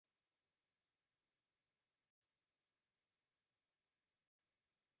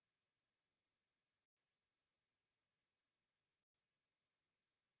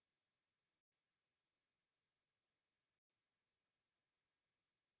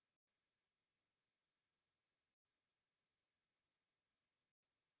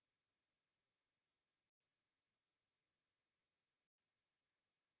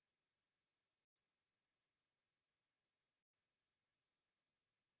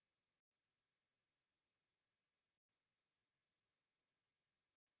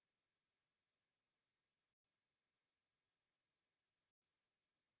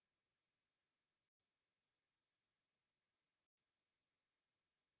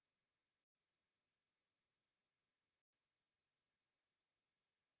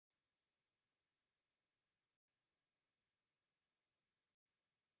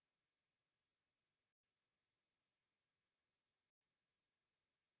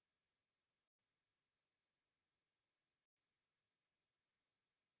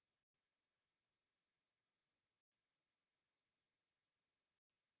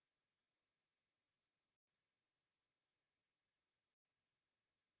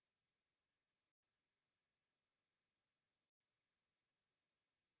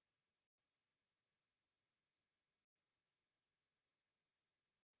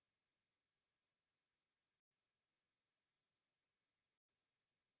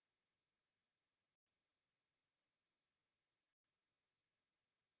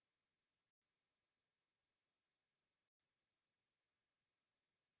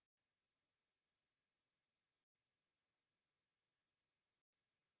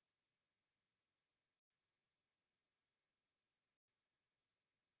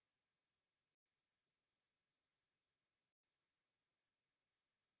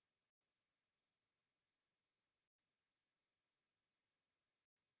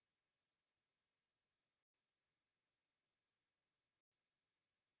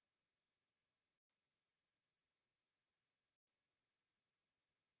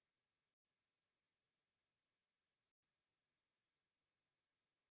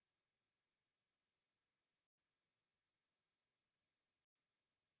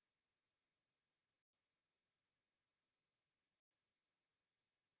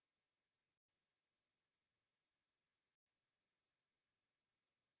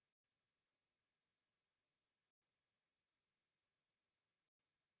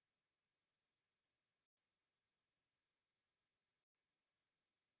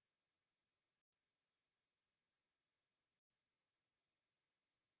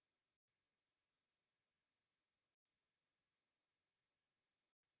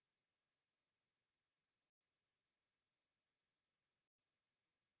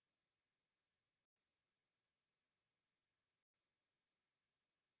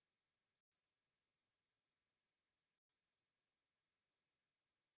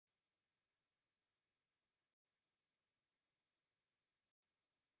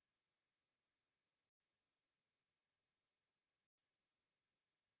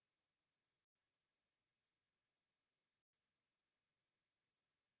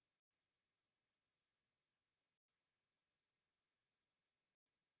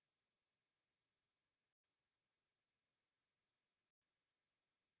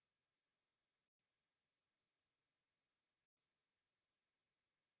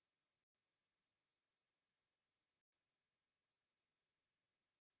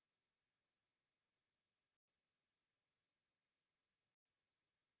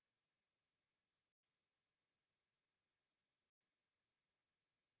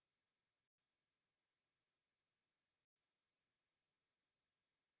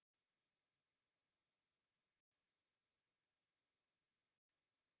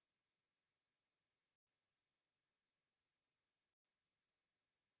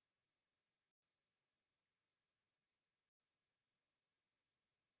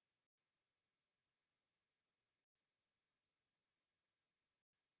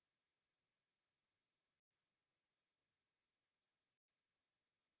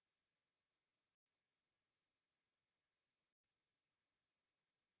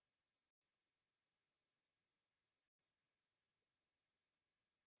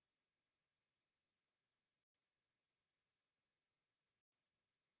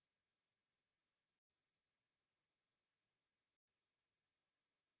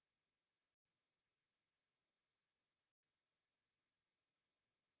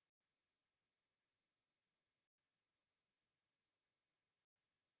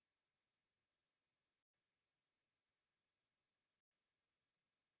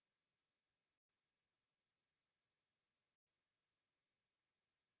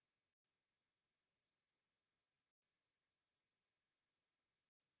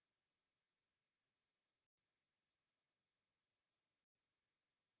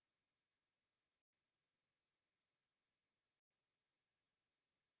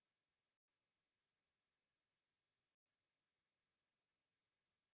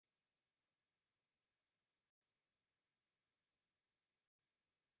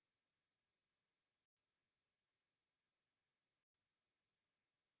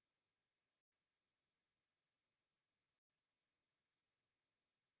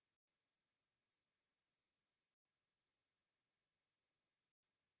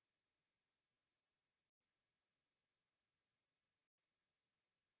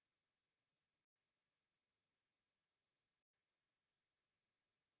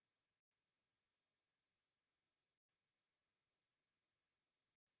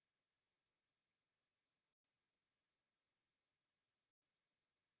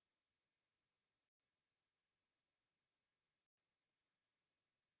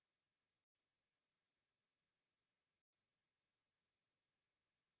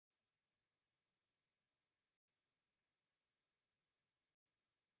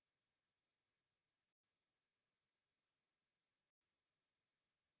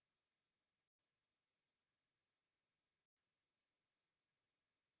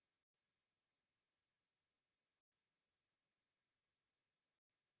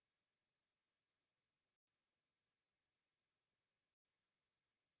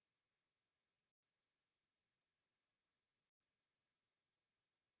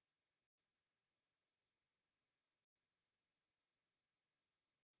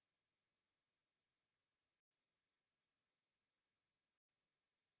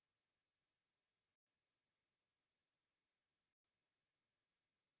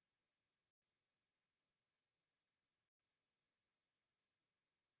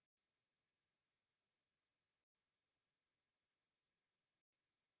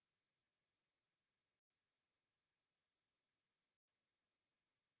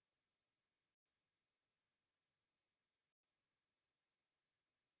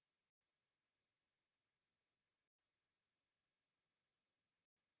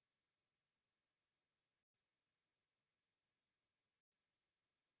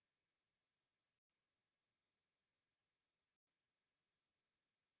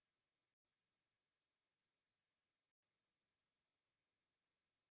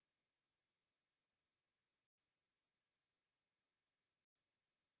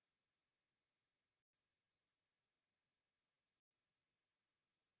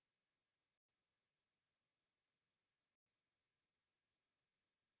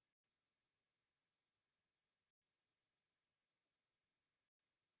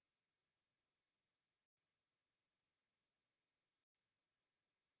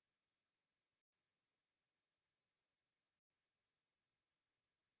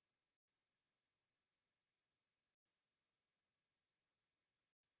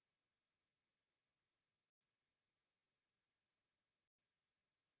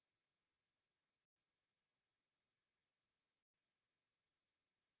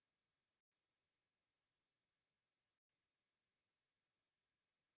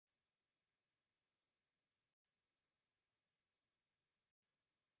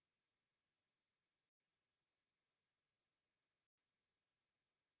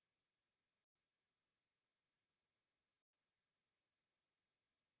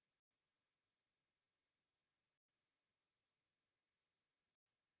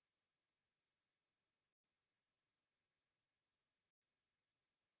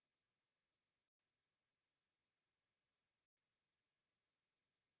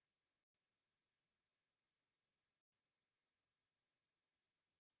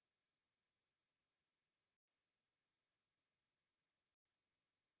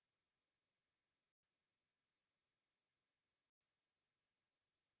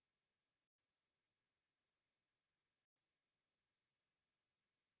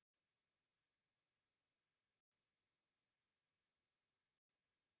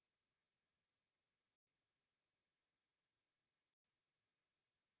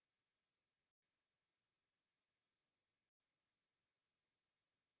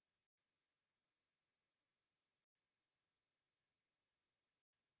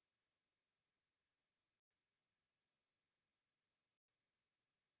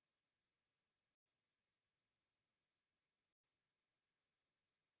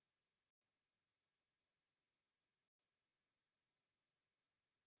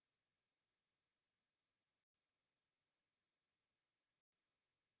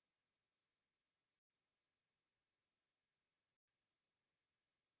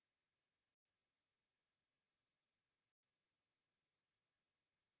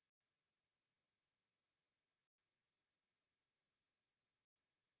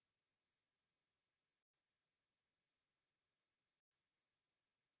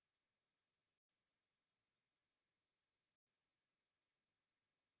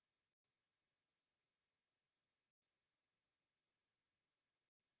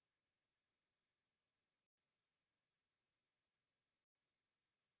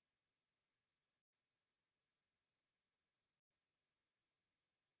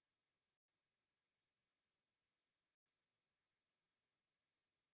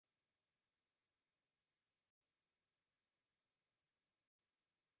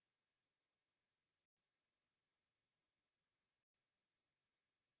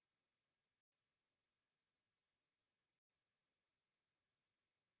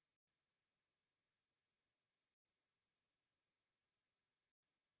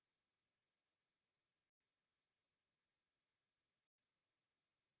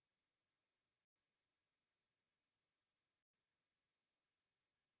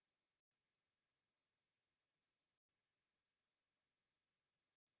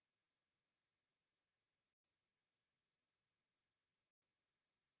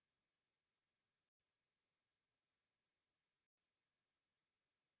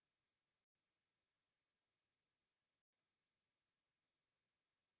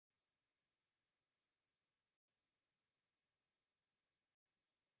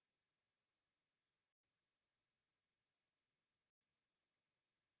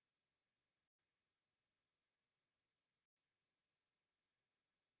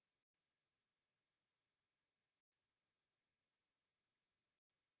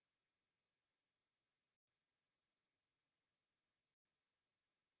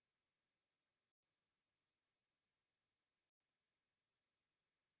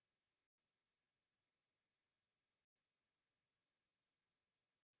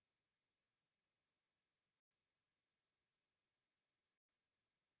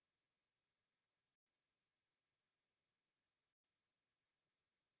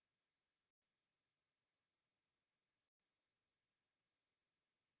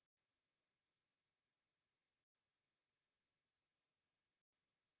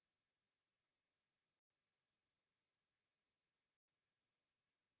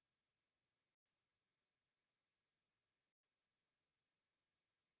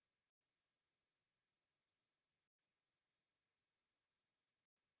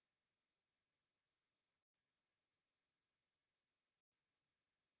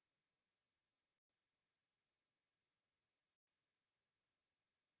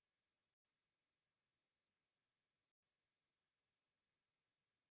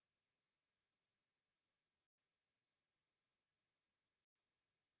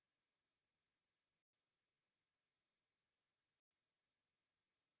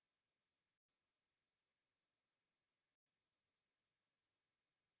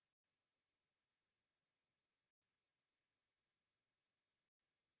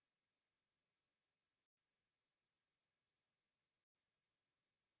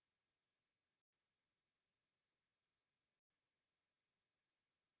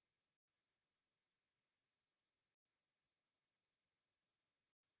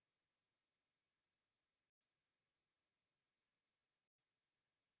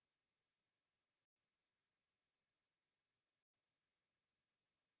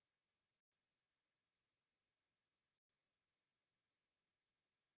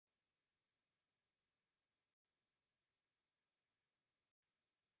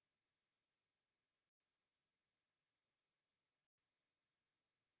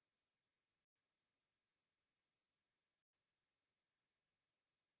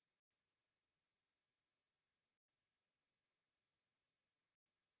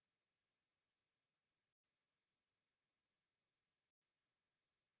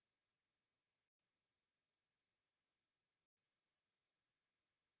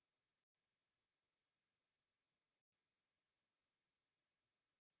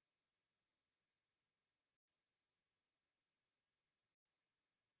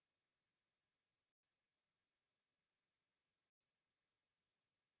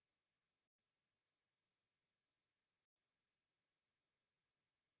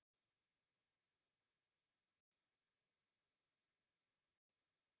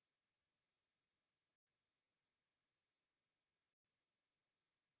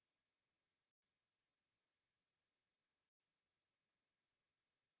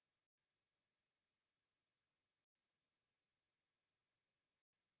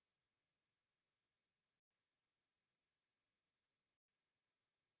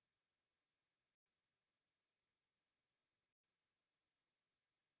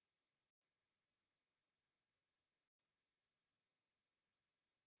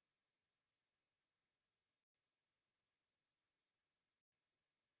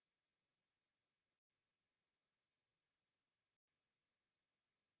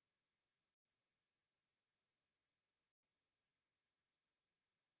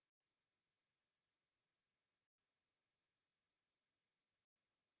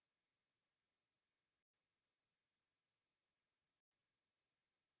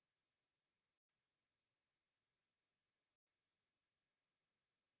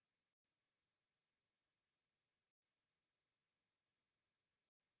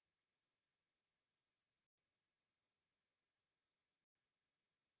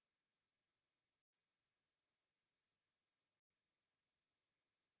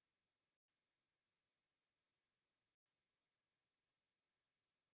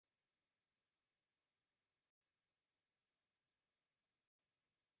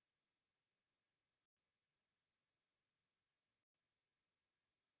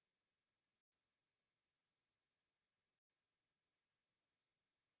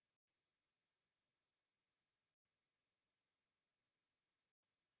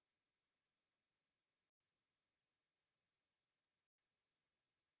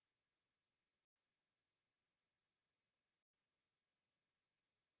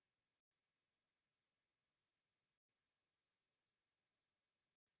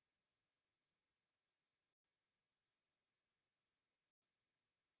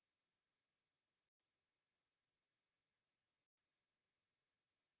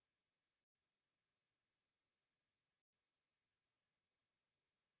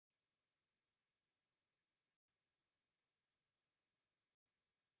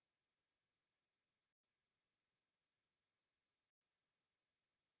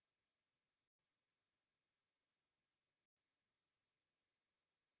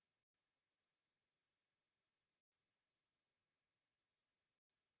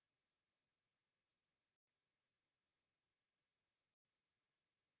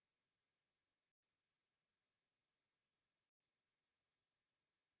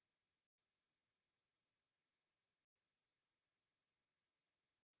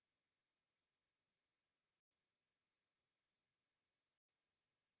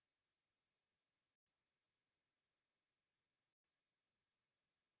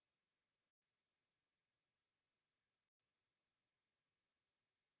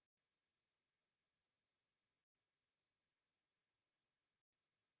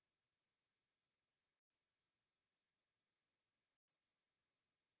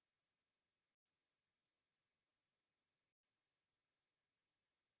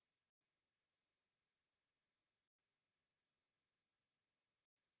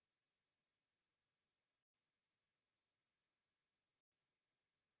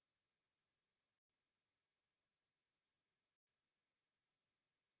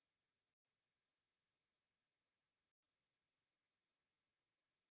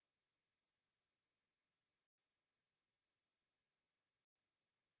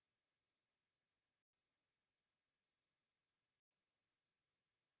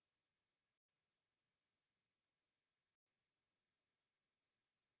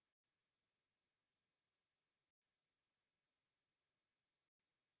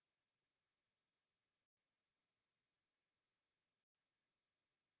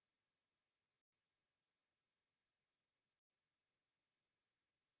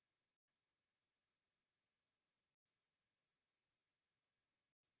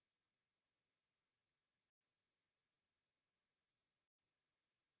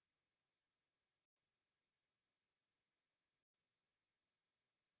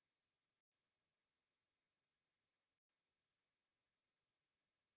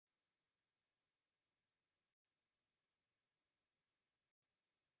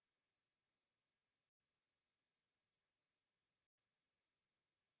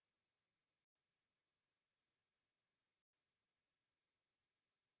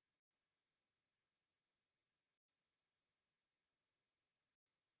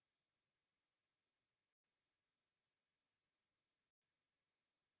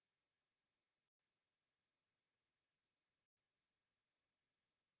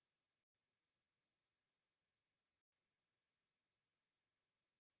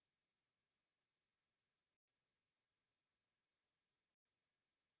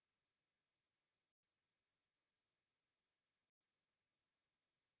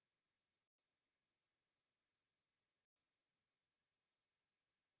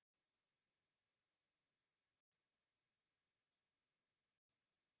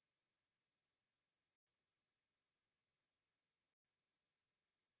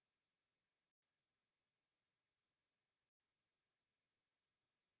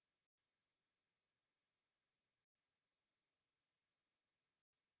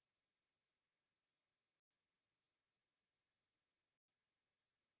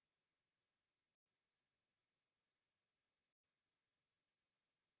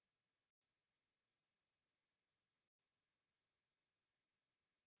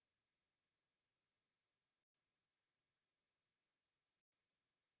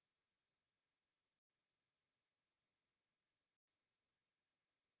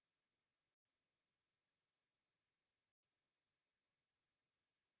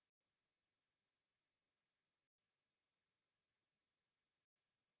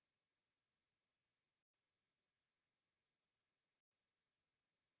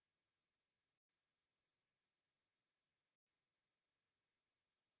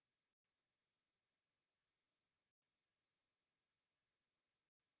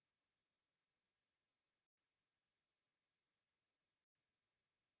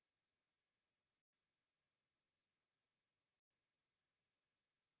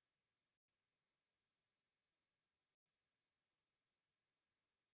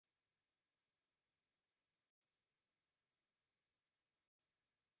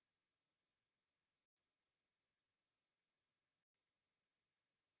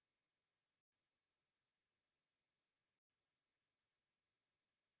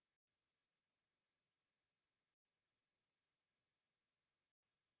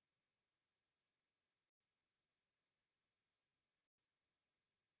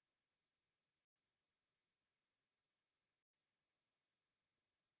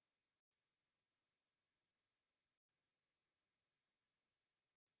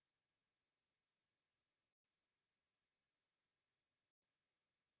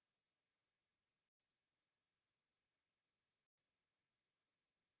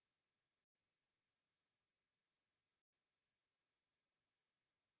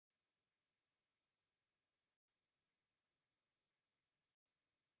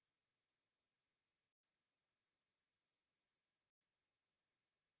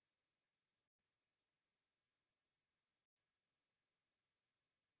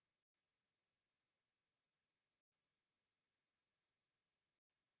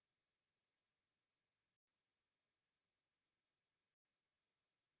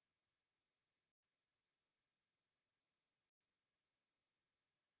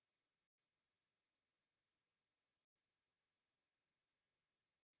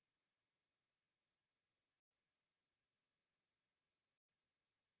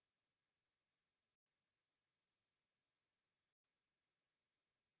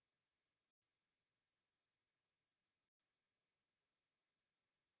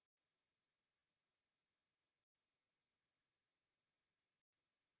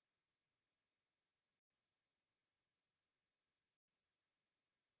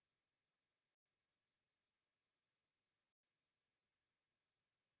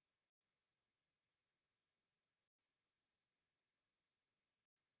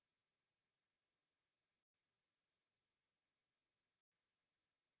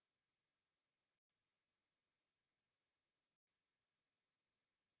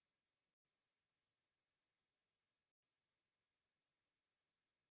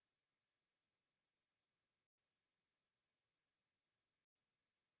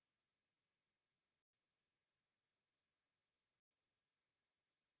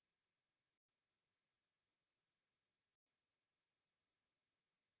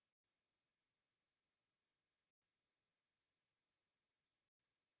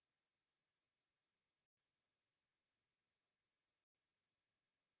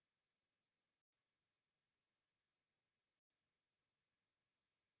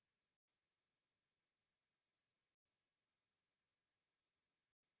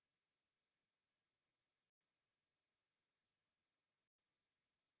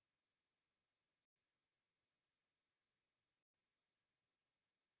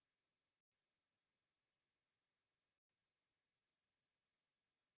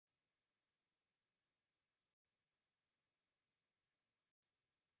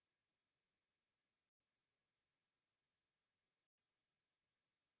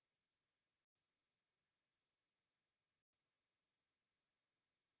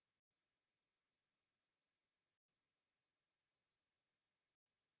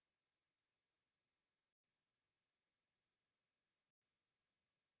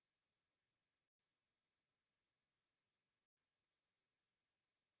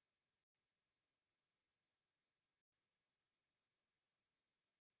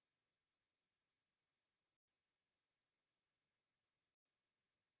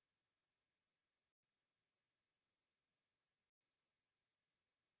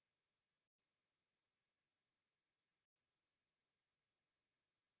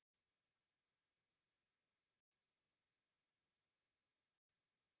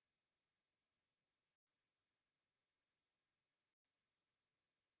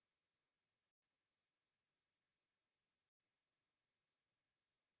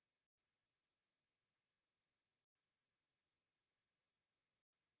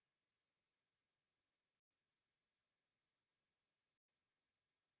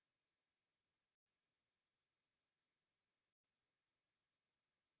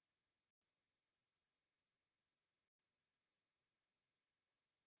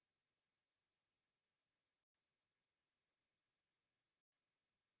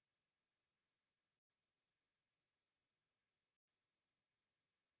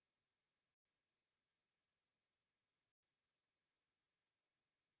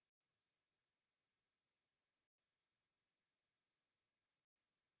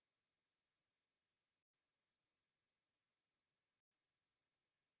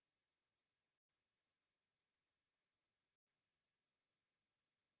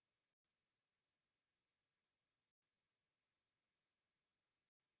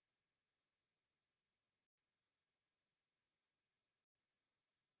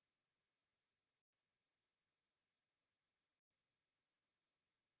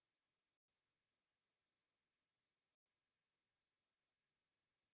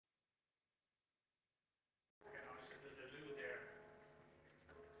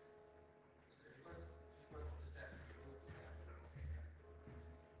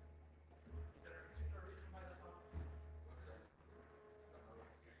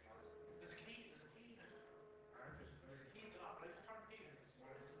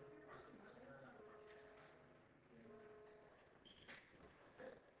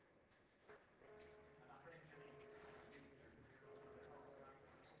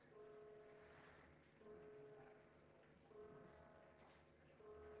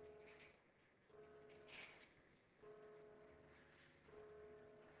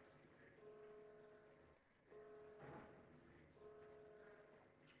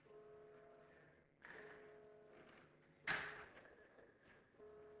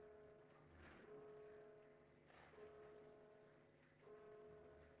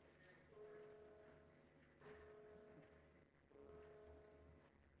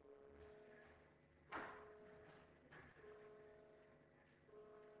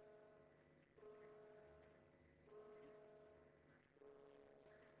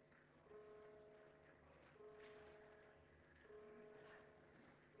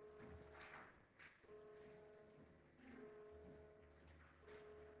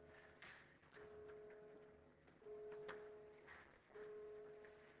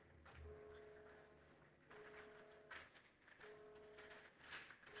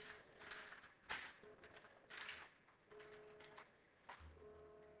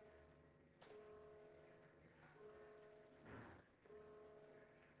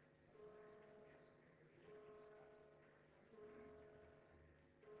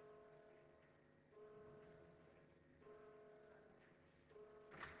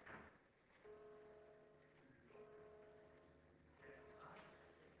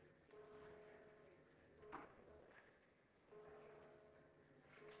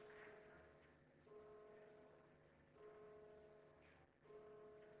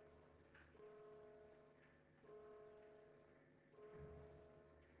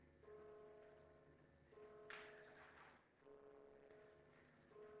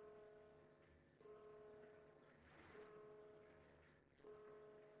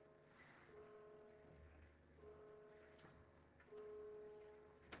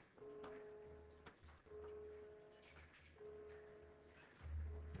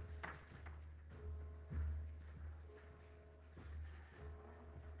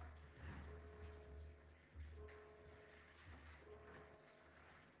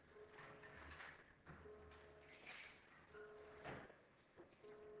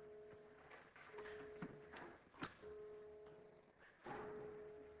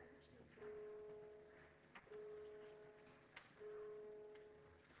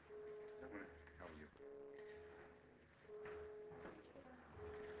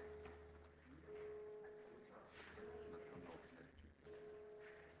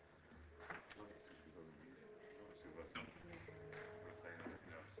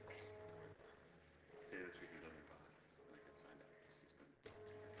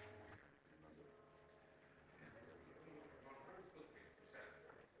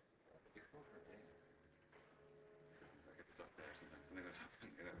stuff there, sometimes something would happen,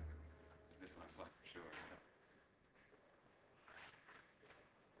 you know, this might fly for sure, you know.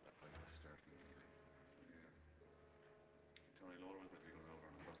 Tony Lawler was meant to be going over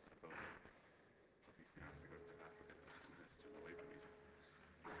on a bus to the boat, but he's been asked to go to South Africa the last minute to away from it.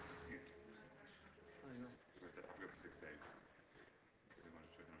 I know. He was to Africa for 6 days. So he wanted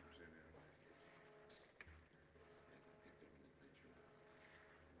to trip on Australia otherwise.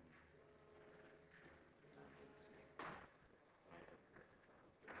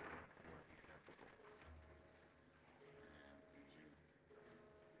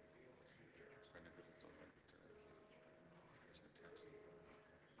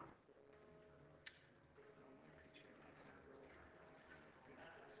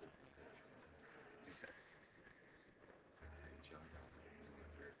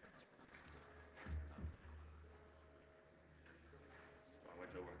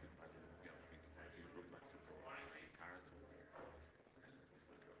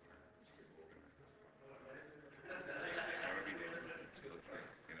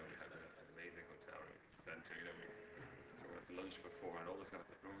 Lunch before and all this kind of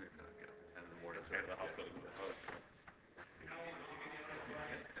stuff. Normally it's kind of get up at 10 in the morning straight to the hospital for the toilet.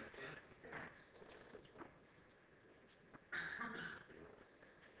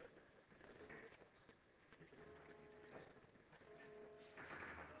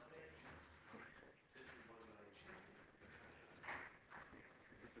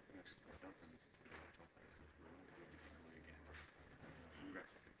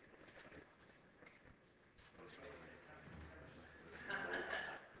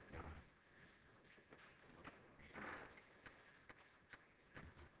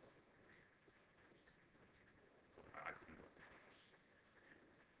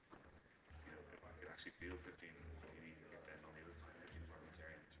 Actually feel 15 TVs and get them on the other side, 15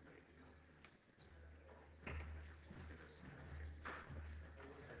 parliamentarians from me.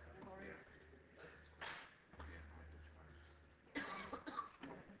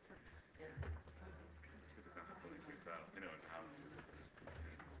 It's good to kind of have something for yourselves, you know, and have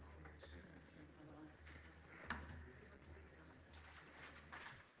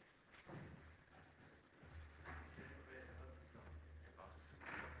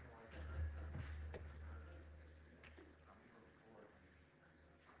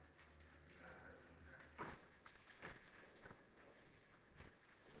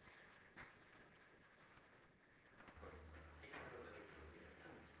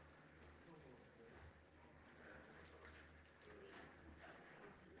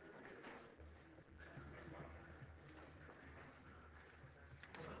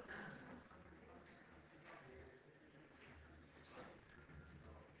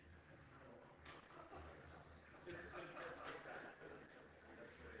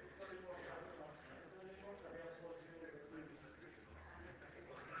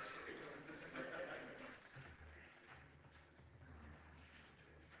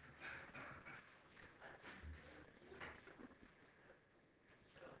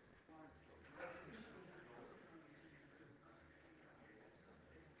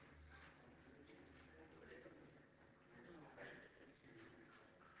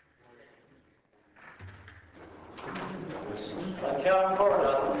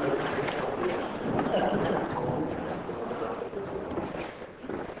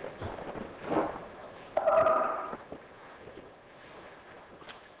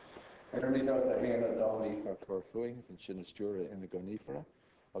Can Sinistura in the Gonifera,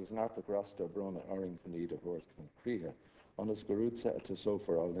 agus Narta Grasta Brona Aring Conida Horse Can Kriha, Honest Garutsa to so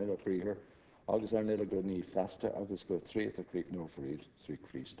for all Nilla Preher, Agus Arnilla Goni Faster, Agus go 3 at the Creek no for 3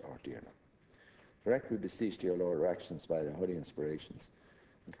 Christ or Dearna. Direct we beseech your Lord actions by the holy inspirations,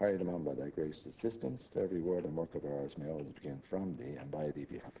 and carry them on by thy gracious assistance, that every word and work of ours may always begin from thee, and by thee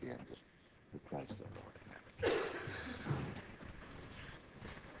be happily ended. Through Christ our Lord.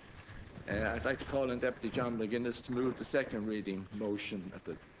 I'd like to call on Deputy John McGuinness to move the second reading motion at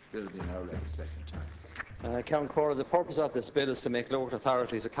the bill being now read the second time. Count Cora, the purpose of this bill is to make local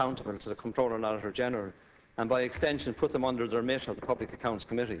authorities accountable to the Comptroller and Auditor General, and by extension put them under the remit of the Public Accounts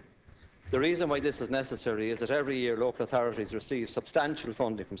Committee. The reason why this is necessary is that every year local authorities receive substantial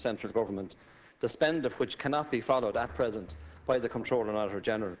funding from central government, the spend of which cannot be followed at present by the Comptroller and Auditor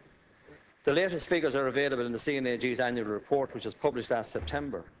General. The latest figures are available in the CNAG's annual report, which was published last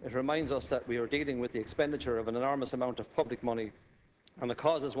September. It reminds us that we are dealing with the expenditure of an enormous amount of public money, and it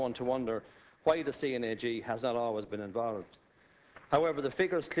causes one to wonder why the CNAG has not always been involved. However, the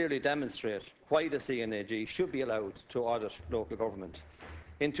figures clearly demonstrate why the CNAG should be allowed to audit local government.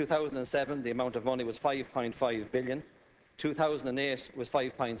 In 2007, the amount of money was 5.5 billion, 2008 was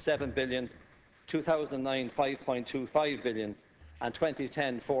 5.7 billion, 2009 5.25 billion and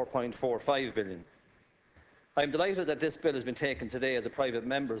 2010 4.45 billion. I am delighted that this bill has been taken today as a private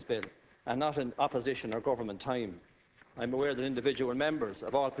member's bill and not in opposition or government time. I am aware that individual members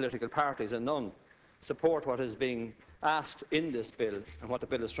of all political parties and none support what is being asked in this bill and what the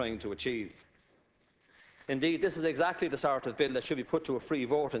bill is trying to achieve. Indeed, this is exactly the sort of bill that should be put to a free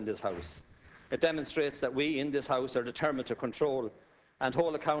vote in this House. It demonstrates that we in this House are determined to control and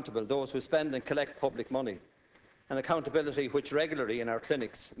hold accountable those who spend and collect public money, an accountability which regularly in our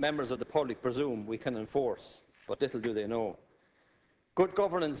clinics members of the public presume we can enforce, but little do they know. Good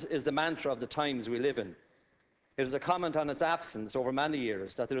governance is the mantra of the times we live in. It is a comment on its absence over many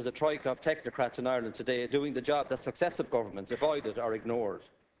years that there is a troika of technocrats in Ireland today doing the job that successive governments avoided or ignored.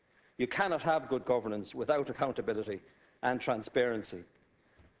 You cannot have good governance without accountability and transparency.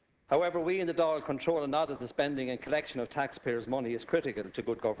 However, we in the Dáil control and audit the spending and collection of taxpayers' money is critical to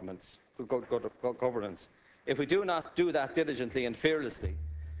good governance. If we do not do that diligently and fearlessly,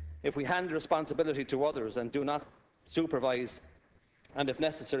 if we hand responsibility to others and do not supervise and, if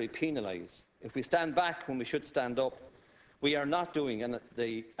necessary, penalise, if we stand back when we should stand up, we are not doing an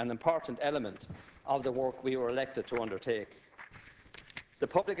important element of the work we were elected to undertake. The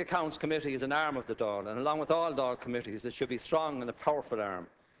Public Accounts Committee is an arm of the Dáil, and along with all Dáil committees, it should be strong and a powerful arm,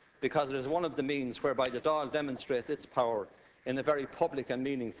 because it is one of the means whereby the Dáil demonstrates its power in a very public and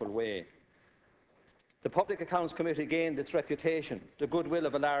meaningful way. The Public Accounts Committee gained its reputation, the goodwill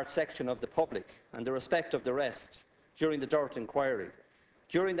of a large section of the public and the respect of the rest during the Dirt inquiry.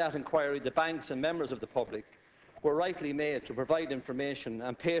 During that inquiry, the banks and members of the public were rightly made to provide information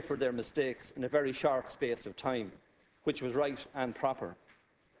and pay for their mistakes in a very short space of time, which was right and proper.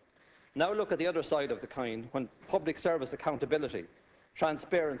 Now look at the other side of the coin. When public service accountability,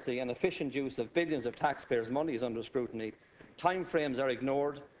 transparency and efficient use of billions of taxpayers' money is under scrutiny, timeframes are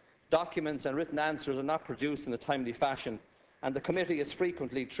ignored, documents and written answers are not produced in a timely fashion, and the committee is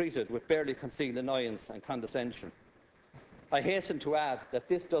frequently treated with barely concealed annoyance and condescension. I hasten to add that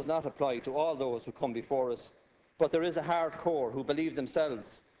this does not apply to all those who come before us, but there is a hard core who believe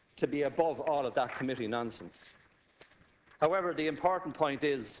themselves to be above all of that committee nonsense. However, the important point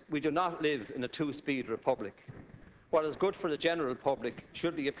is we do not live in a two-speed republic. What is good for the general public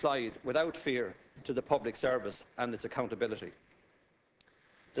should be applied without fear to the public service and its accountability.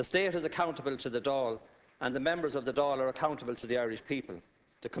 The state is accountable to the Dáil, and the members of the Dáil are accountable to the Irish people.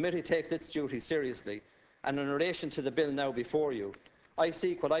 The committee takes its duty seriously, and in relation to the bill now before you, I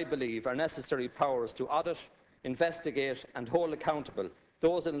seek what I believe are necessary powers to audit, investigate and hold accountable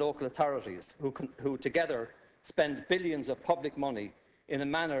those in local authorities who together spend billions of public money in a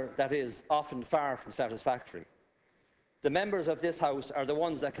manner that is often far from satisfactory. The members of this House are the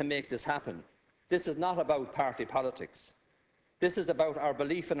ones that can make this happen. This is not about party politics. This is about our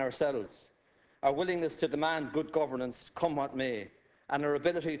belief in ourselves, our willingness to demand good governance, come what may, and our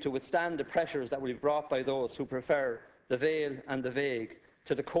ability to withstand the pressures that will be brought by those who prefer the veil and the vague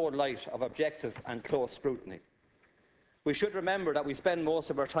to the cold light of objective and close scrutiny. We should remember that we spend most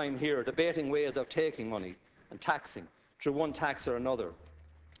of our time here debating ways of taking money and taxing through one tax or another,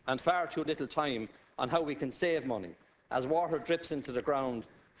 and far too little time on how we can save money. As water drips into the ground,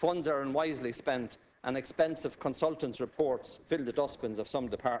 funds are unwisely spent, and expensive consultants' reports fill the dustbins of some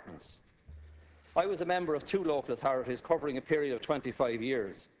departments. I was a member of 2 local authorities covering a period of 25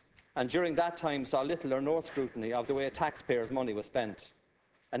 years, and during that time saw little or no scrutiny of the way taxpayers' money was spent.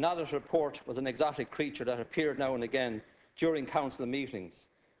 An audit report was an exotic creature that appeared now and again during council meetings,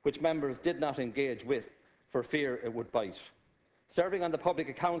 which members did not engage with for fear it would bite. Serving on the Public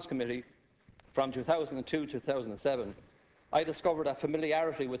Accounts Committee from 2002 to 2007, I discovered that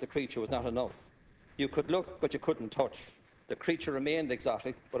familiarity with the creature was not enough. You could look, but you couldn't touch. The creature remained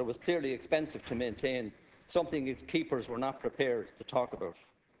exotic, but it was clearly expensive to maintain, something its keepers were not prepared to talk about.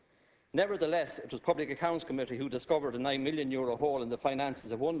 Nevertheless, it was Public Accounts Committee who discovered a €9 million hole in the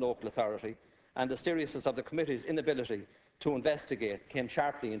finances of one local authority, and the seriousness of the committee's inability to investigate came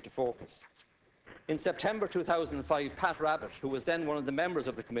sharply into focus. In September 2005, Pat Rabbitt, who was then one of the members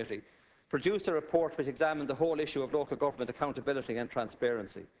of the committee, produced a report which examined the whole issue of local government accountability and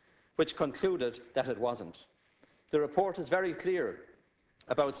transparency, which concluded that it wasn't. The report is very clear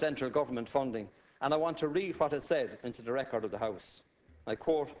about central government funding, and I want to read what it said into the record of the House. I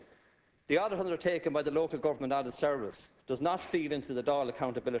quote, "The audit undertaken by the Local Government Audit Service does not feed into the Dáil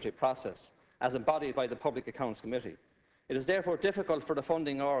accountability process, as embodied by the Public Accounts Committee. It is therefore difficult for the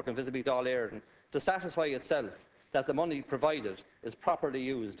funding organ, visibly Dáil Éireann, to satisfy itself that the money provided is properly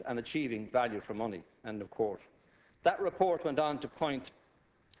used and achieving value for money." End of quote. That report went on to point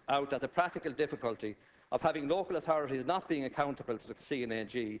out that the practical difficulty of having local authorities not being accountable to the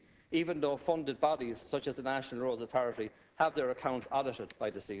CNAG even though funded bodies such as the National Roads Authority have their accounts audited by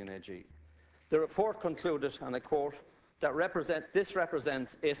the CNAG. The report concluded, and I quote, that this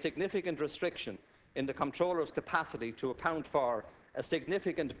represents a significant restriction in the Comptroller's capacity to account for a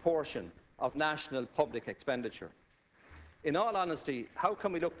significant portion of national public expenditure. In all honesty, how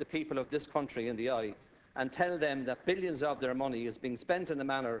can we look the people of this country in the eye and tell them that billions of their money is being spent in a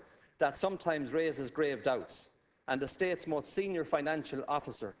manner that sometimes raises grave doubts, and the state's most senior financial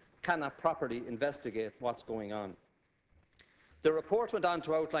officer cannot properly investigate what's going on? The report went on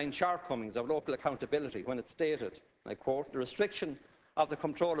to outline shortcomings of local accountability when it stated, I quote, the restriction of the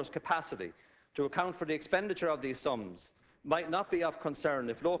Comptroller's capacity to account for the expenditure of these sums might not be of concern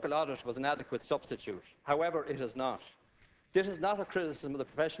if local audit was an adequate substitute. However, it is not. This is not a criticism of the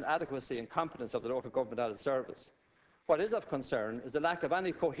professional adequacy and competence of the local government audit service. What is of concern is the lack of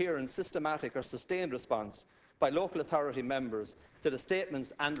any coherent, systematic or sustained response by local authority members to the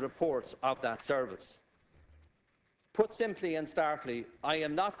statements and reports of that service. Put simply and starkly, I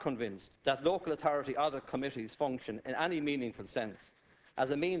am not convinced that local authority audit committees function in any meaningful sense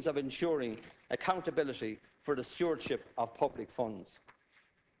as a means of ensuring accountability for the stewardship of public funds.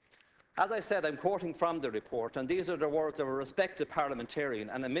 As I said, I'm quoting from the report, and these are the words of a respected parliamentarian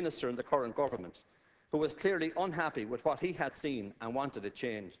and a minister in the current government who was clearly unhappy with what he had seen and wanted it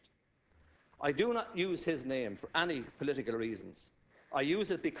changed. I do not use his name for any political reasons. I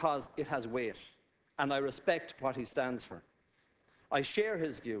use it because it has weight, and I respect what he stands for. I share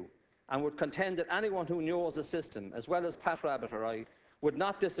his view and would contend that anyone who knows the system, as well as Pat Rabbitte or I, would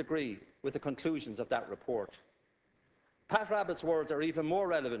not disagree with the conclusions of that report. Pat Rabbitte's words are even more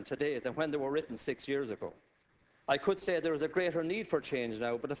relevant today than when they were written 6 years ago. I could say there is a greater need for change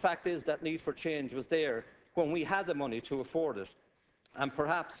now, but the fact is that need for change was there when we had the money to afford it. And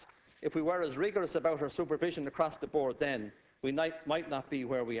perhaps if we were as rigorous about our supervision across the board then, we might not be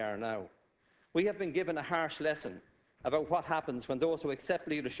where we are now. We have been given a harsh lesson about what happens when those who accept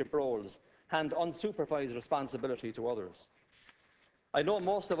leadership roles hand unsupervised responsibility to others. I know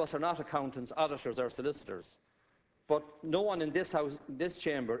most of us are not accountants, auditors or solicitors, but no one in this House, this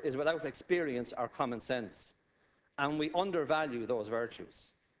chamber, is without experience or common sense, and we undervalue those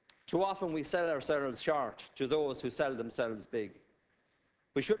virtues. Too often we sell ourselves short to those who sell themselves big.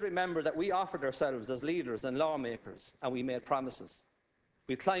 We should remember that we offered ourselves as leaders and lawmakers, and we made promises.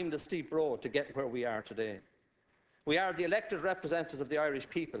 We climbed a steep road to get where we are today. We are the elected representatives of the Irish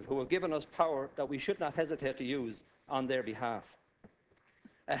people who have given us power that we should not hesitate to use on their behalf.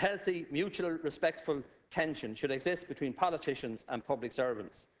 A healthy, mutual, respectful tension should exist between politicians and public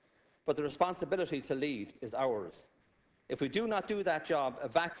servants, but the responsibility to lead is ours. If we do not do that job, a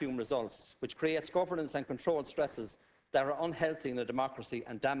vacuum results, which creates governance and control stresses that are unhealthy in a democracy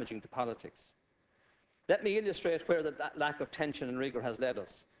and damaging to politics. Let me illustrate where that lack of tension and rigour has led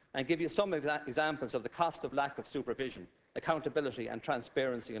us, and give you some examples of the cost of lack of supervision, accountability and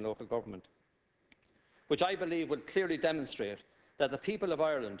transparency in local government, which I believe will clearly demonstrate that the people of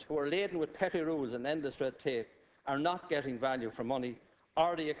Ireland, who are laden with petty rules and endless red tape, are not getting value for money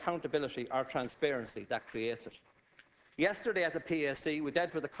or the accountability or transparency that creates it. Yesterday at the PSC, we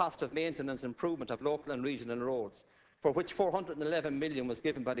dealt with the cost of maintenance and improvement of local and regional roads, for which £411 million was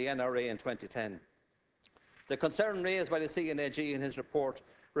given by the NRA in 2010. The concern raised by the CNAG in his report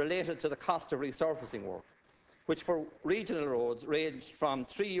related to the cost of resurfacing work, which for regional roads ranged from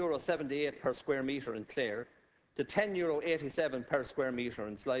 €3.78 per square metre in Clare to €10.87 per square metre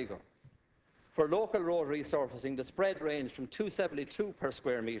in Sligo. For local road resurfacing, the spread ranged from €2.72 per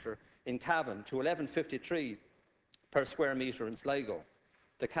square metre in Cavan to €11.53 per square metre in Sligo.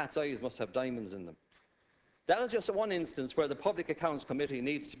 The cat's eyes must have diamonds in them. That is just one instance where the Public Accounts Committee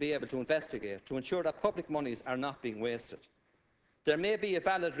needs to be able to investigate to ensure that public monies are not being wasted. There may be a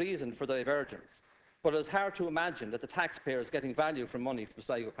valid reason for the divergence, but it is hard to imagine that the taxpayer is getting value from money from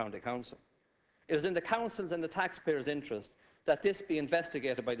Sligo County Council. It is in the Council's and the taxpayers' interest that this be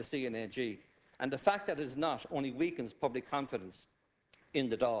investigated by the CNAG, and the fact that it is not only weakens public confidence in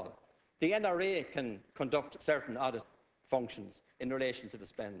the Dáil. The NRA can conduct certain audit functions in relation to the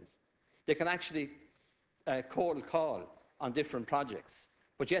spend. They can actually call on different projects,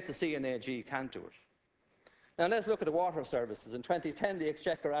 but yet the CNAG can't do it. Now let's look at the water services. In 2010, the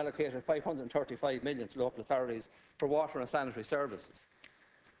Exchequer allocated €535 million to local authorities for water and sanitary services.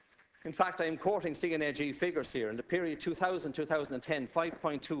 In fact, I am quoting CNAG figures here. In the period 2000-2010,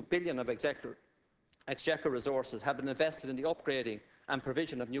 €5.2 billion of Exchequer resources have been invested in the upgrading and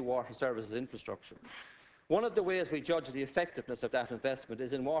provision of new water services infrastructure. One of the ways we judge the effectiveness of that investment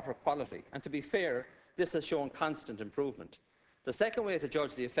is in water quality, and to be fair, this has shown constant improvement. The second way to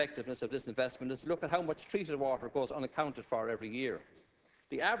judge the effectiveness of this investment is to look at how much treated water goes unaccounted for every year.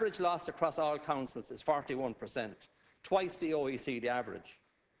 The average loss across all councils is 41%, twice the OECD average.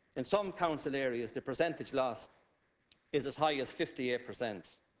 In some council areas, the percentage loss is as high as 58%.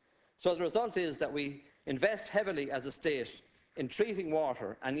 So the result is that we invest heavily as a state in treating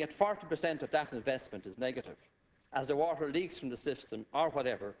water, and yet 40% of that investment is negative, as the water leaks from the system or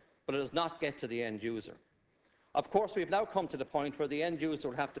whatever, but it does not get to the end user. Of course, we have now come to the point where the end user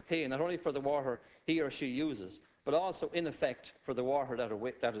will have to pay not only for the water he or she uses, but also, in effect, for the water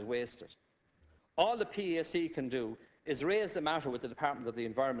that is wasted. All the PAC can do is raise the matter with the Department of the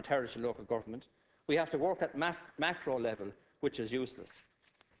Environment, Heritage and Local Government. We have to work at macro level, which is useless.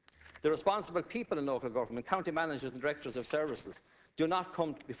 The responsible people in local government, county managers and directors of services, do not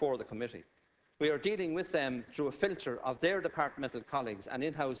come before the committee. We are dealing with them through a filter of their departmental colleagues and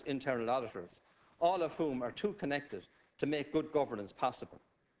in-house internal auditors, all of whom are too connected to make good governance possible.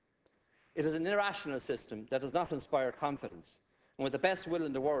 It is an irrational system that does not inspire confidence, and with the best will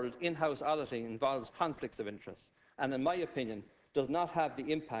in the world, in-house auditing involves conflicts of interest, and in my opinion, does not have the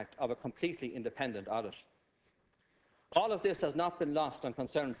impact of a completely independent audit. All of this has not been lost on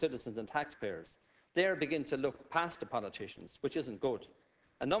concerned citizens and taxpayers. They begin to look past the politicians, which isn't good.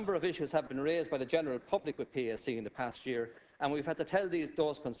 A number of issues have been raised by the general public with PAC in the past year, and we've had to tell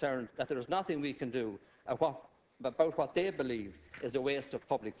those concerned that there is nothing we can do about what they believe is a waste of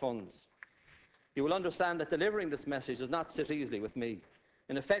public funds. You will understand that delivering this message does not sit easily with me.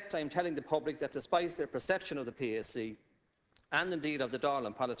 In effect, I am telling the public that despite their perception of the PAC, and indeed of the Dáil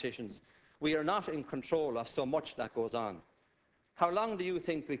and politicians, we are not in control of so much that goes on. How long do you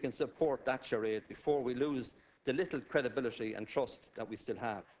think we can support that charade before we lose the little credibility and trust that we still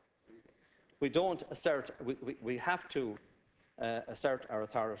have? We have to assert our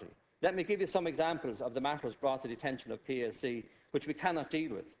authority. Let me give you some examples of the matters brought to the attention of PAC which we cannot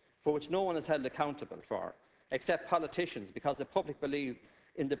deal with, for which no one is held accountable for, except politicians, because the public believe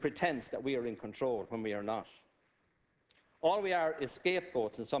in the pretence that we are in control when we are not. All we are is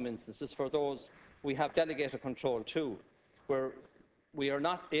scapegoats in some instances for those we have delegated control to, where we are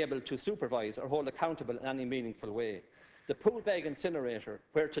not able to supervise or hold accountable in any meaningful way. The Poolbeg incinerator,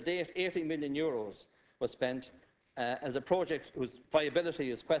 where to date €80 million was spent as a project whose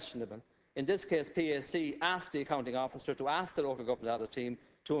viability is questionable. In this case, PAC asked the accounting officer to ask the local government audit team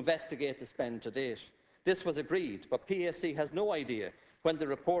to investigate the spend to date. This was agreed, but PAC has no idea when the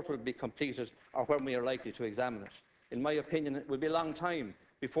report will be completed or when we are likely to examine it. In my opinion, it will be a long time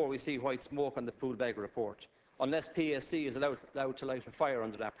before we see white smoke on the Poolbeg report, unless PAC is allowed to light a fire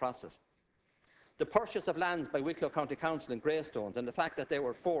under that process. The purchase of lands by Wicklow County Council in Greystones and the fact that they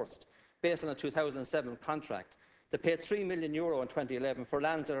were forced, based on a 2007 contract, to pay €3 million in 2011 for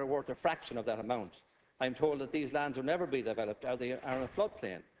lands that are worth a fraction of that amount. I am told that these lands will never be developed or they are in a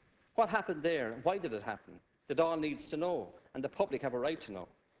floodplain. What happened there and why did it happen? The Dáil needs to know, and the public have a right to know.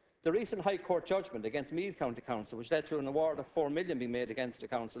 The recent High Court judgment against Meath County Council, which led to an award of €4 million being made against the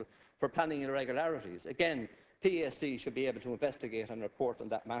council for planning irregularities. Again, PAC should be able to investigate and report on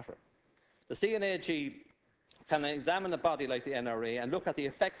that matter. The CNAG can examine a body like the NRA and look at the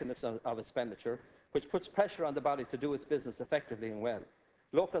effectiveness of expenditure, which puts pressure on the body to do its business effectively and well.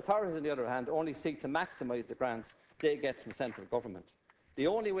 Local authorities, on the other hand, only seek to maximise the grants they get from central government. The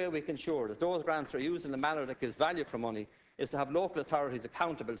only way we can ensure that those grants are used in a manner that gives value for money is to have local authorities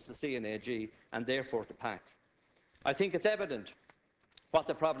accountable to the CNAG and therefore to PAC. I think it's evident what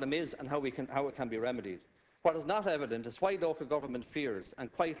the problem is and how it can be remedied. What is not evident is why local government fears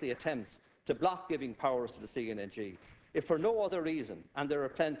and quietly attempts to block giving powers to the CNAG. If for no other reason, and there are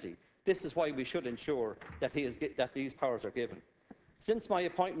plenty, this is why we should ensure that these powers are given. Since my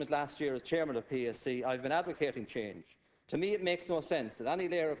appointment last year as chairman of PAC, I have been advocating change. To me, it makes no sense that any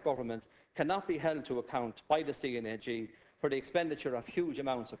layer of government cannot be held to account by the CNAG for the expenditure of huge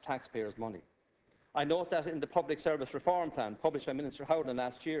amounts of taxpayers' money. I note that in the Public Service Reform Plan published by Minister Howden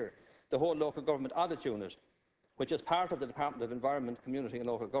last year, the whole Local Government Audit Unit, which is part of the Department of Environment, Community and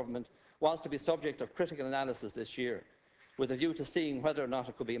Local Government, was to be subject of critical analysis this year, with a view to seeing whether or not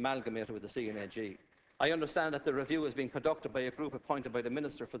it could be amalgamated with the CNAG. I understand that the review is being conducted by a group appointed by the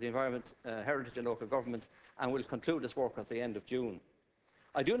Minister for the Environment, Heritage and Local Government and will conclude its work at the end of June.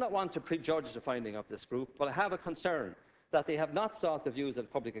 I do not want to prejudge the finding of this group, but I have a concern that they have not sought the views of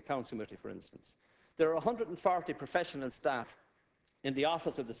the Public Accounts Committee, for instance. There are 140 professional staff in the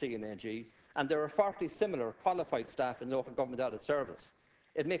office of the CNAG, and there are 40 similar qualified staff in local government audit service.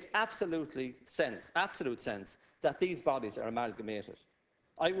 It makes absolute sense that these bodies are amalgamated.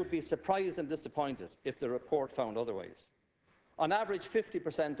 I would be surprised and disappointed if the report found otherwise. On average,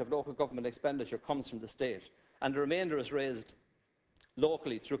 50% of local government expenditure comes from the state, and the remainder is raised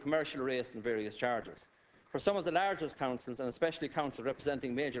locally through commercial rates and various charges. For some of the largest councils, and especially councils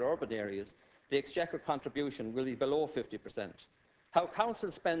representing major urban areas, the exchequer contribution will be below 50%. How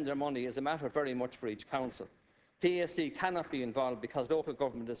councils spend their money is a matter very much for each council. PAC cannot be involved because local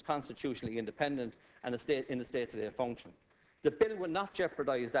government is constitutionally independent and in a day-to-day function. The bill will not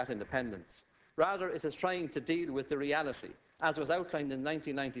jeopardise that independence. Rather, it is trying to deal with the reality, as was outlined in the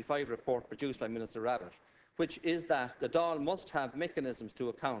 1995 report produced by Minister Rabbit, which is that the Dáil must have mechanisms to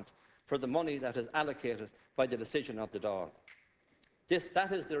account for the money that is allocated by the decision of the Dáil.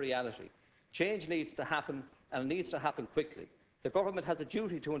 That is the reality. Change needs to happen, and it needs to happen quickly. The government has a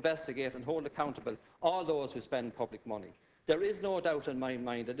duty to investigate and hold accountable all those who spend public money. There is no doubt in my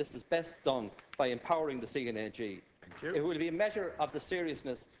mind that this is best done by empowering the CNAG. It will be a measure of the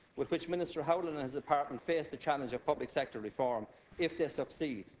seriousness with which Minister Howland and his department face the challenge of public sector reform if they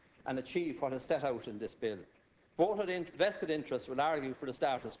succeed and achieve what is set out in this bill. Vested interests will argue for the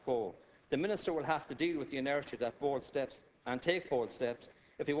status quo. The Minister will have to deal with the inertia that bold steps and take bold steps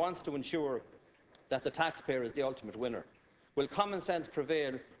if he wants to ensure that the taxpayer is the ultimate winner. Will common sense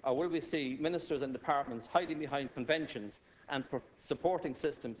prevail, or will we see ministers and departments hiding behind conventions and supporting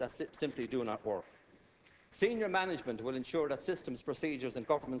systems that simply do not work? Senior management will ensure that systems, procedures and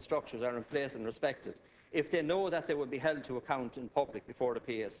government structures are in place and respected if they know that they will be held to account in public before the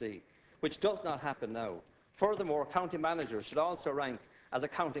PSC, which does not happen now. Furthermore, county managers should also rank as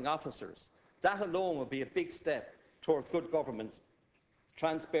accounting officers. That alone would be a big step towards good governance,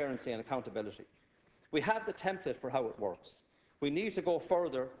 transparency and accountability. We have the template for how it works. We need to go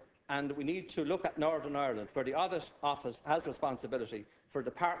further, and we need to look at Northern Ireland, where the Audit Office has responsibility for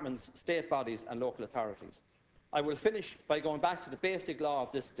departments, state bodies and local authorities. I will finish by going back to the basic law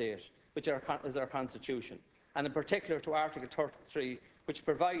of this state, which is our Constitution, and in particular to Article 33, which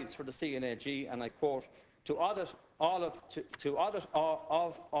provides for the CNAG, and I quote, to audit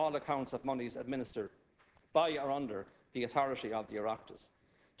all accounts of monies administered by or under the authority of the Oireachtas.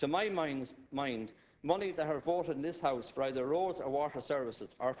 To my mind, money that are voted in this House for either roads or water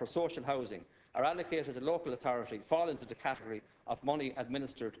services or for social housing are allocated to local authority fall into the category of money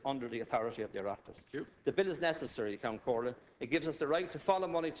administered under the authority of the Oireachtas. The bill is necessary, Count Corlin. It gives us the right to follow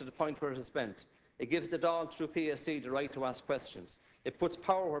money to the point where it is spent. It gives the Dáil through PSC the right to ask questions. It puts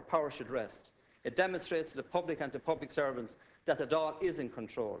power where power should rest. It demonstrates to the public and to public servants that the Dáil is in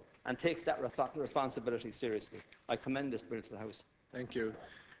control and takes that responsibility seriously. I commend this bill to the House. Thank you.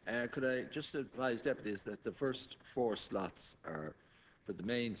 Could I just advise deputies that the first 4 slots are for the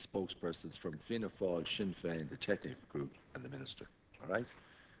main spokespersons from Fianna Fáil, Sinn Féin, the technical group and the Minister. All right?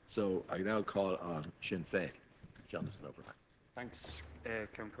 So I now call on Sinn Féin. Jonathan Overman. Thanks,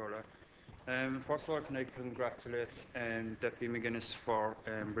 Comptroller. First of all, can I congratulate Deputy McGuinness for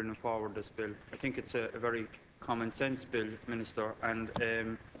bringing forward this bill. I think it's a very common sense bill, Minister,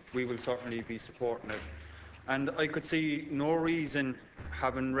 and we will certainly be supporting it. And I could see no reason,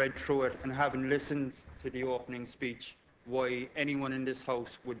 having read through it and having listened to the opening speech, why anyone in this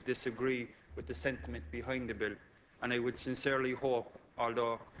House would disagree with the sentiment behind the bill. And I would sincerely hope,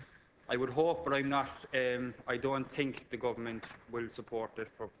 although I would hope, but I'm not, I don't think the government will support it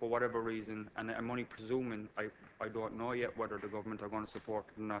for whatever reason. And I'm only presuming, I don't know yet whether the government are going to support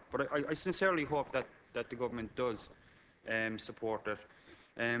it or not. But I sincerely hope that the government does support it.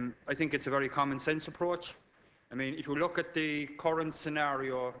 I think it's a very common sense approach. I mean, if you look at the current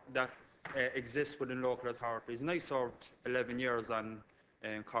scenario that exists within local authorities, and I served 11 years on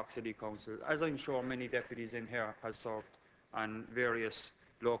Cork City Council, as I'm sure many deputies in here have served on various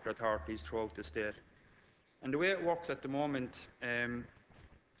local authorities throughout the state. And the way it works at the moment,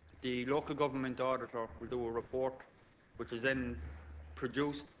 the local government auditor will do a report which is then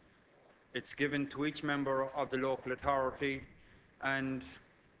produced. It's given to each member of the local authority, and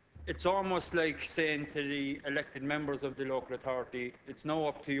it's almost like saying to the elected members of the local authority, it's now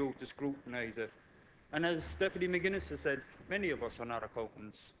up to you to scrutinise it. And as Deputy McGuinness has said, many of us are not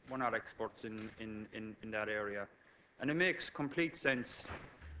accountants, we're not experts in that area. And it makes complete sense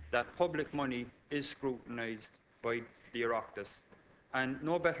that public money is scrutinised by the Oireachtas, and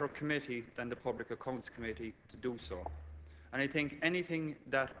no better committee than the Public Accounts Committee to do so. And I think anything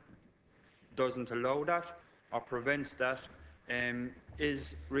that doesn't allow that or prevents that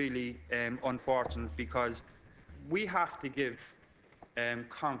is really unfortunate, because we have to give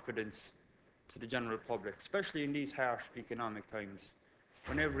confidence to the general public, especially in these harsh economic times,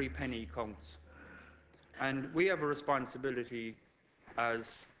 when every penny counts. And we have a responsibility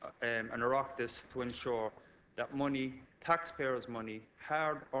as an Oireachtas to ensure that money, taxpayers' money,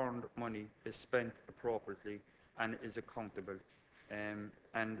 hard-earned money, is spent appropriately and is accountable.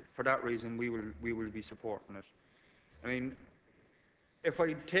 And for that reason, we will be supporting it. I mean, if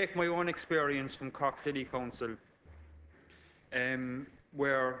I take my own experience from Cork City Council,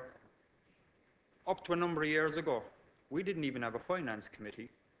 where up to a number of years ago, we didn't even have a finance committee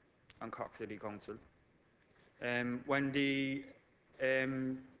on Cork City Council. When the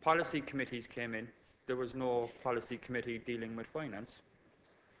policy committees came in, there was no policy committee dealing with finance.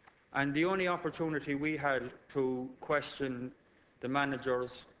 And the only opportunity we had to question the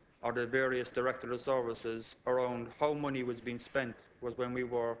managers or the various directors of services around how money was being spent was when we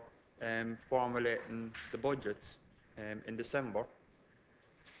were formulating the budgets in December.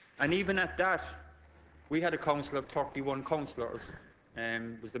 And even at that, we had a council of 31 councillors,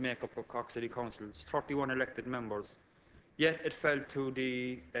 was the makeup of Cork City Council, 31 elected members. Yet it fell to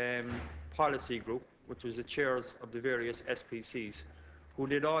the policy group, which was the chairs of the various SPCs, who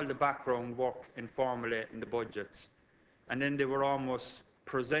did all the background work in formulating the budgets. And then they were almost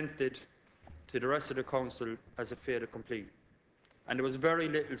presented to the rest of the council as a fait accompli. And there was very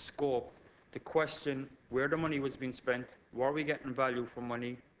little scope to question where the money was being spent, were we getting value for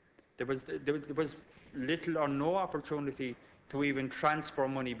money. There was little or no opportunity to even transfer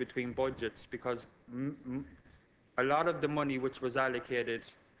money between budgets, because a lot of the money which was allocated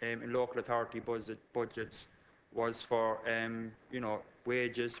in local authority budgets was for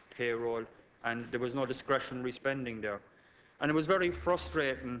wages, payroll, and there was no discretionary spending there. And it was very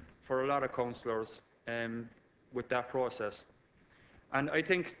frustrating for a lot of councillors with that process. And I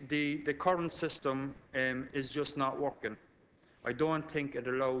think the current system is just not working. I don't think it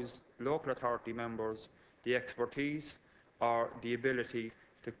allows local authority members the expertise or the ability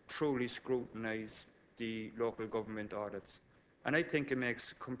to truly scrutinise the local government audits. And I think it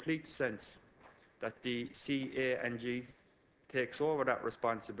makes complete sense that the CANG takes over that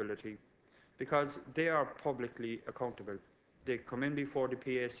responsibility, because they are publicly accountable. They come in before the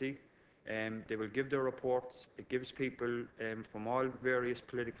PAC, they will give their reports. It gives people from all various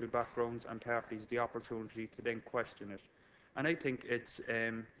political backgrounds and parties the opportunity to then question it. And I think it's,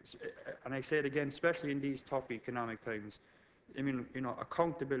 and I say it again, especially in these tough economic times, I mean,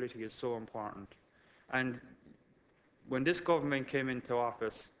 accountability is so important. And when this government came into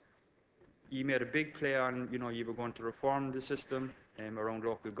office, you made a big play on, you were going to reform the system around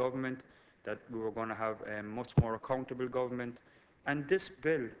local government, that we were going to have a much more accountable government. And this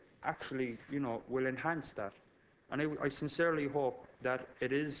bill actually, will enhance that. And I sincerely hope that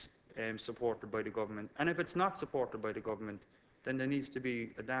it is supported by the government. And if it's not supported by the government, then there needs to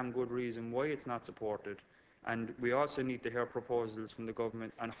be a damn good reason why it's not supported. And we also need to hear proposals from the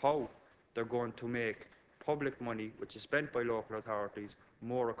government on how they're going to make public money, which is spent by local authorities,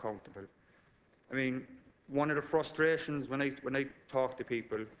 more accountable. I mean, one of the frustrations when I talk to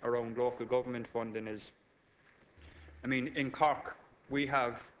people around local government funding is, I mean, in Cork, we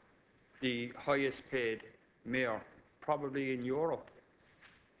have the highest paid mayor probably in Europe.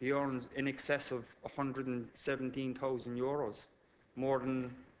 He earns in excess of 117,000 euros, more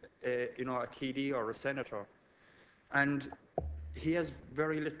than a TD or a senator. And he has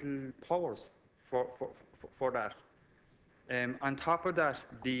very little powers for that. On top of that,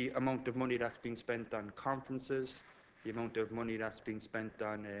 the amount of money that's been spent on conferences, the amount of money that's been spent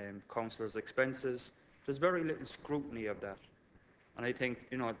on councillors' expenses, there's very little scrutiny of that. And I think,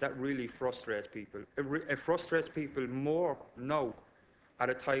 that really frustrates people. It frustrates people more now, at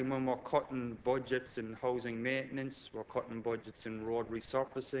a time when we're cutting budgets in housing maintenance, we're cutting budgets in road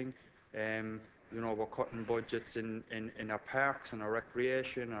resurfacing, we're cutting budgets in our parks and our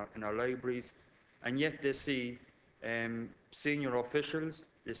recreation, in our libraries, and yet they see senior officials,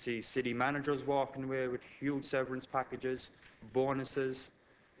 they see city managers walking away with huge severance packages, bonuses,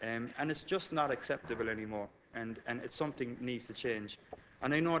 and it's just not acceptable anymore, and it's something that needs to change.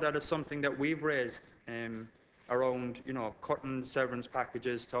 And I know that it's something that we've raised around, cutting severance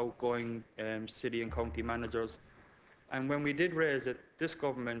packages to outgoing city and county managers. And when we did raise it, this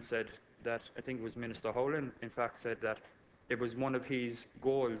government said that, I think it was Minister Howland, in fact, said that it was one of his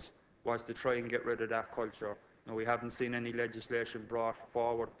goals was to try and get rid of that culture. Now, we haven't seen any legislation brought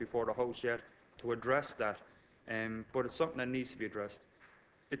forward before the House yet to address that, but it's something that needs to be addressed.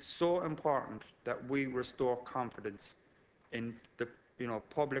 It's so important that we restore confidence in the,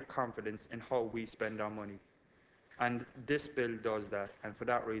 public confidence in how we spend our money. And this bill does that, and for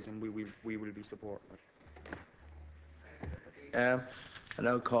that reason, we will be supporting it. I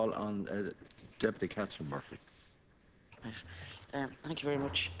now call on Deputy Councillor Murphy. Right. Thank you very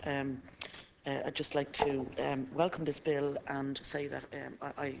much. I'd just like to welcome this bill and say that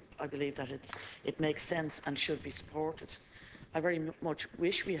I believe that it makes sense and should be supported. I very much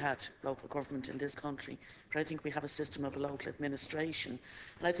wish we had local government in this country, but I think we have a system of local administration.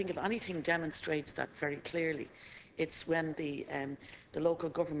 And I think if anything demonstrates that very clearly It's when the Local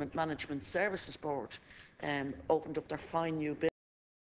Government Management Services Board opened up their fine new building